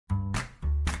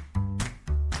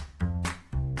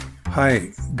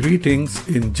Hi, greetings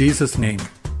in Jesus' name.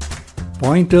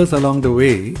 Pointers along the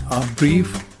way are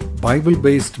brief,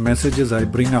 Bible-based messages I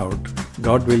bring out,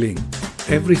 God willing,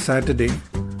 every Saturday,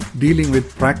 dealing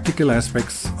with practical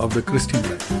aspects of the Christian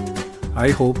life. I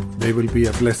hope they will be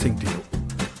a blessing to you.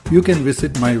 You can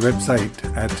visit my website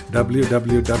at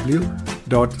www.c-n-c.org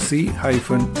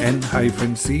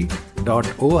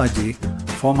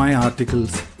for my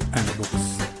articles and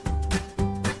books.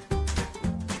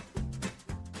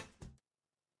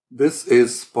 This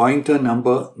is pointer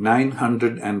number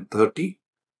 930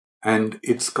 and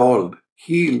it's called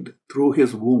Healed Through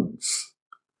His Wounds.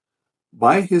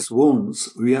 By His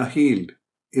wounds we are healed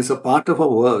is a part of a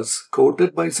verse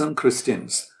quoted by some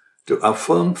Christians to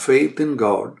affirm faith in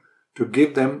God, to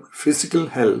give them physical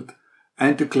health,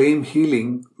 and to claim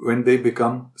healing when they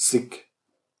become sick.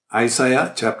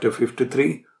 Isaiah chapter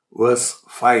 53 verse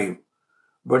 5.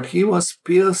 But He was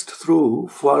pierced through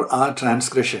for our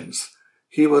transgressions.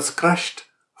 He was crushed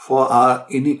for our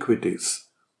iniquities.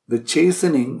 The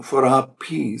chastening for our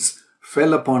peace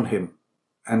fell upon Him,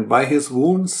 and by His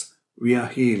wounds we are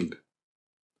healed.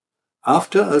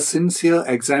 After a sincere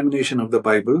examination of the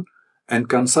Bible and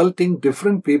consulting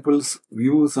different people's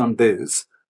views on this,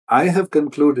 I have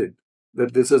concluded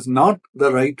that this is not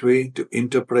the right way to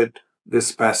interpret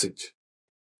this passage.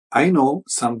 I know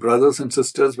some brothers and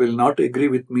sisters will not agree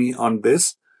with me on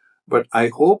this, but I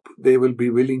hope they will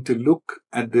be willing to look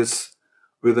at this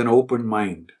with an open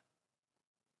mind.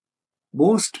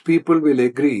 Most people will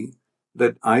agree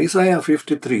that Isaiah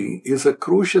 53 is a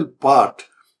crucial part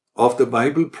of the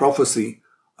Bible prophecy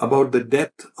about the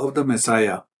death of the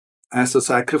Messiah as a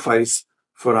sacrifice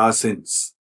for our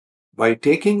sins. By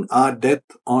taking our death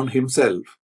on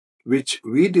Himself, which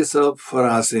we deserve for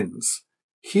our sins,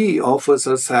 He offers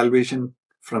us salvation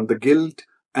from the guilt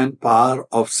and power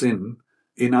of sin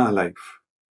in our life.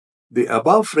 The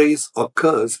above phrase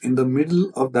occurs in the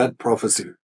middle of that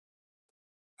prophecy.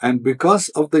 And because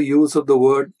of the use of the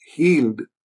word healed,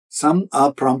 some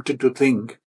are prompted to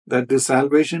think that this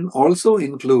salvation also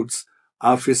includes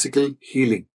our physical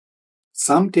healing.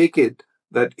 Some take it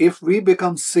that if we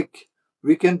become sick,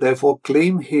 we can therefore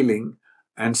claim healing,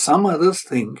 and some others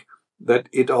think that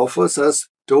it offers us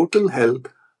total health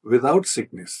without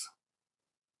sickness.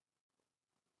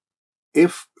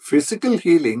 If physical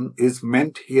healing is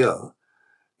meant here,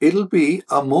 it'll be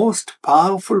a most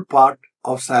powerful part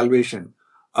of salvation,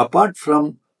 apart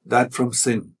from that from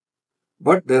sin.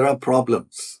 But there are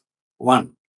problems.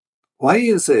 1. Why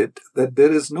is it that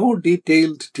there is no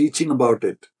detailed teaching about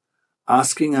it,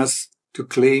 asking us to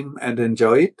claim and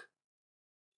enjoy it?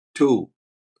 2.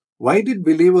 Why did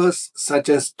believers such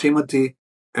as Timothy,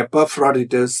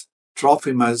 Epaphroditus,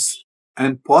 Trophimus,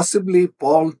 and possibly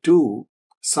Paul too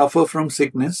suffer from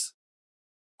sickness?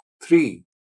 3.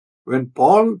 When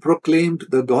Paul proclaimed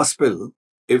the gospel,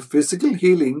 if physical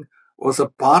healing was a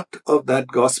part of that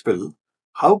gospel,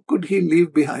 how could he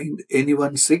leave behind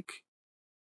anyone sick?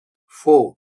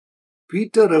 4.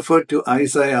 Peter referred to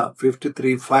Isaiah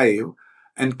 53:5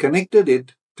 and connected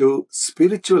it to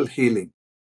spiritual healing.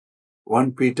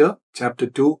 1 Peter chapter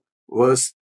 2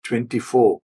 verse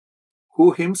 24.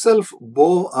 Who Himself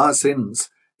bore our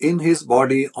sins in His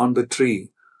body on the tree,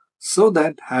 so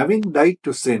that having died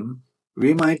to sin,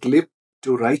 we might live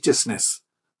to righteousness.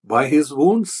 By His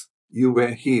wounds you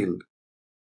were healed.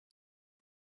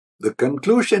 The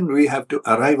conclusion we have to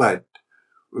arrive at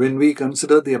when we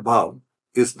consider the above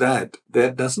is that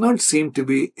there does not seem to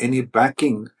be any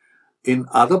backing in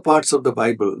other parts of the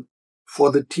Bible for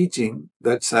the teaching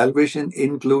that salvation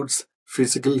includes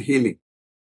physical healing.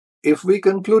 If we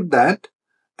conclude that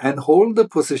and hold the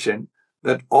position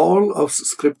that all of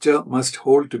Scripture must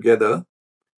hold together,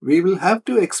 we will have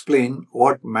to explain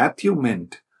what Matthew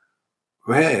meant,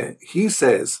 where he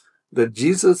says that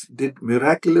Jesus did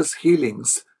miraculous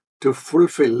healings to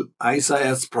fulfill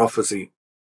Isaiah's prophecy.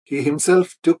 He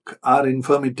Himself took our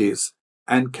infirmities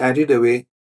and carried away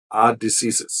our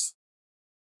diseases.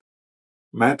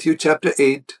 Matthew chapter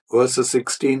 8, verses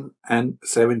 16 and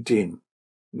 17.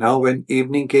 Now when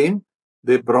evening came,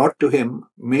 they brought to Him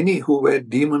many who were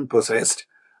demon-possessed,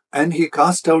 and He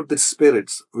cast out the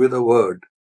spirits with a word,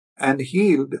 and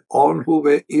healed all who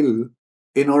were ill,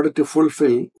 in order to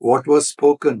fulfill what was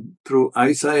spoken through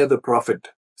Isaiah the prophet,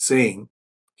 saying,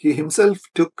 He Himself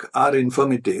took our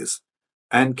infirmities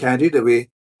and carried away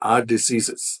our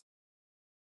diseases.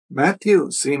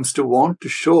 Matthew seems to want to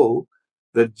show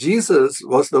that Jesus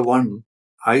was the one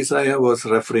Isaiah was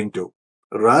referring to,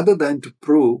 rather than to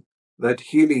prove that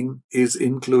healing is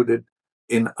included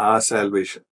in our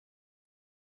salvation.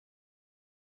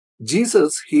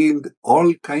 Jesus healed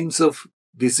all kinds of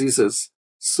diseases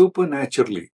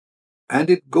supernaturally, and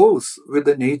it goes with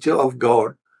the nature of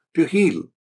God to heal.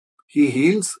 He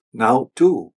heals now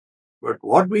too. But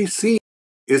what we see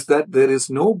is that there is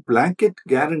no blanket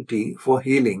guarantee for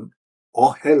healing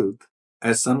or health,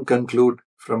 as some conclude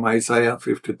from Isaiah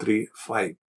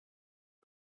 53:5.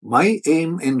 My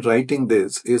aim in writing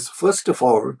this is first of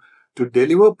all to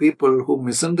deliver people who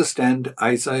misunderstand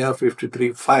Isaiah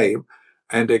 53:5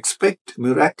 and expect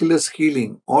miraculous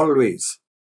healing always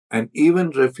and even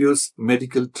refuse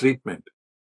medical treatment.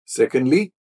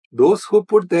 Secondly, those who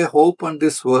put their hope on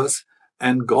this verse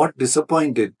and got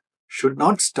disappointed should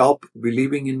not stop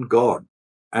believing in God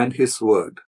and His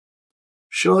Word.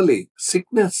 Surely,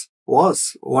 sickness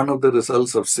was one of the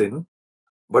results of sin,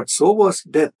 but so was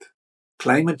death,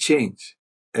 climate change,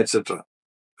 etc.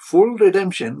 Full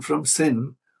redemption from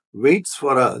sin waits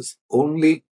for us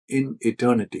only in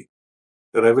eternity.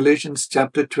 Revelations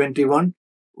chapter 21,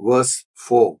 verse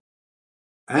 4.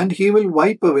 And He will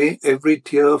wipe away every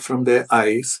tear from their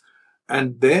eyes,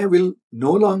 and there will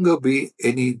no longer be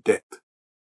any death.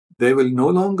 There will no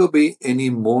longer be any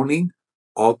mourning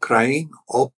or crying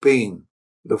or pain.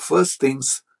 The first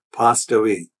things passed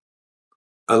away.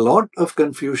 A lot of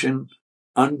confusion,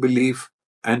 unbelief,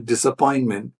 and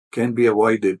disappointment can be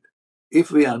avoided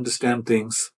if we understand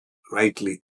things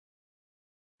rightly.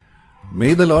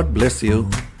 May the Lord bless you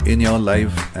in your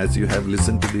life as you have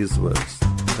listened to these words.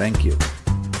 Thank you.